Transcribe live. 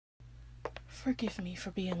Forgive me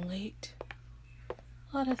for being late. A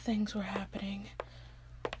lot of things were happening,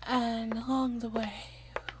 and along the way,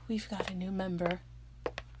 we've got a new member.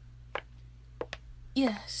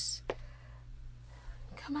 Yes.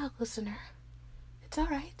 Come out, listener. It's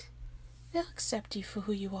alright. They'll accept you for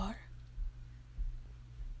who you are.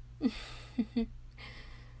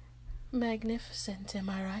 Magnificent,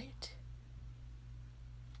 am I right?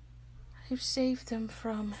 I've saved them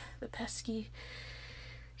from the pesky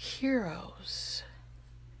heroes.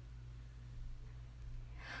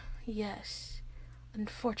 Yes,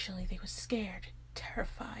 unfortunately they were scared,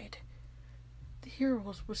 terrified. The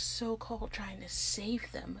heroes were so-called trying to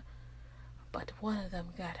save them, but one of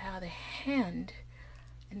them got out of hand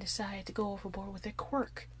and decided to go overboard with their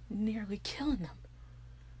quirk, nearly killing them.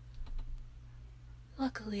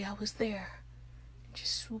 Luckily I was there and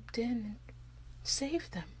just swooped in and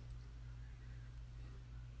saved them.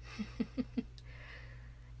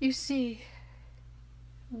 You see,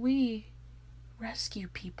 we rescue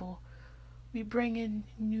people. We bring in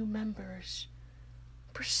new members,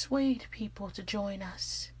 persuade people to join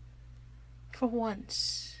us. For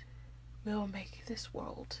once, we'll make this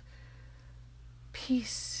world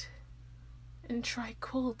peace and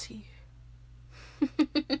tranquility.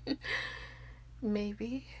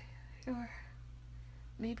 Maybe, or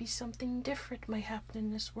maybe something different might happen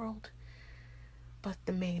in this world. But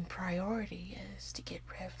the main priority is to get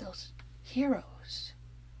rid of those heroes.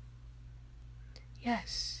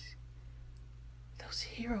 Yes, those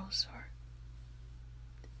heroes are,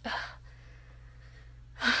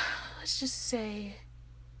 let's just say,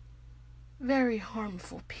 very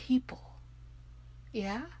harmful people.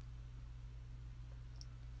 Yeah?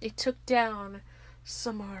 They took down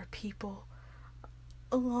some of our people,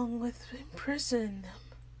 along with imprisoning them.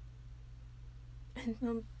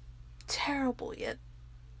 And terrible yet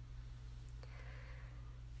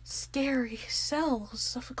scary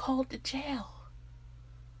cells called the jail.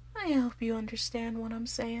 I hope you understand what I'm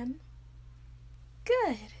saying.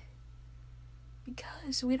 Good.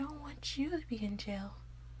 Because we don't want you to be in jail.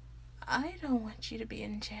 I don't want you to be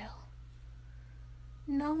in jail.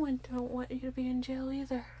 No one don't want you to be in jail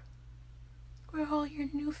either. We're all your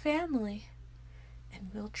new family.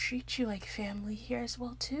 And we'll treat you like family here as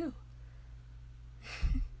well too.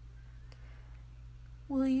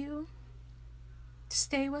 Will you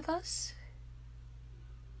stay with us?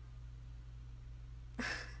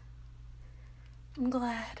 I'm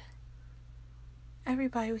glad.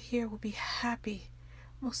 Everybody here will be happy.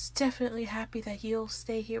 Most definitely happy that you'll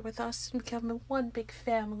stay here with us and become one big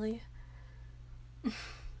family.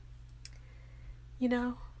 You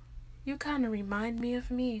know, you kind of remind me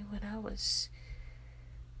of me when I was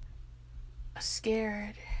a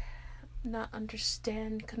scared, not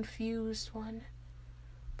understand, confused one.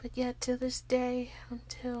 But yet to this day,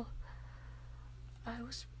 until I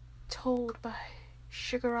was told by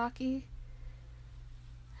Shigaraki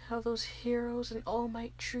how those heroes and All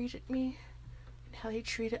Might treated me and how they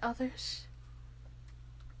treated others,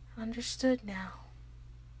 I understood now.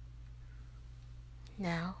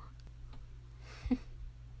 Now.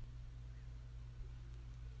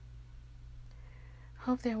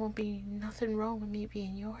 Hope there won't be nothing wrong with me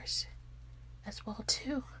being yours as well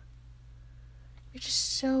too. You're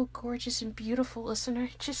just so gorgeous and beautiful, listener.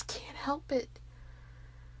 I just can't help it.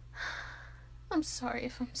 I'm sorry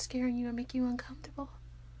if I'm scaring you or making you uncomfortable.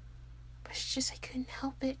 But it's just I couldn't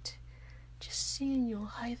help it. Just seeing you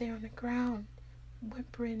lie there on the ground,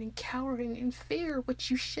 whimpering and cowering in fear,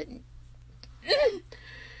 which you shouldn't.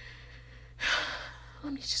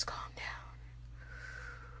 Let me just calm down.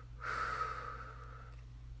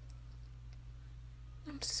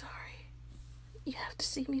 I'm sorry. You have to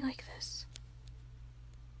see me like this.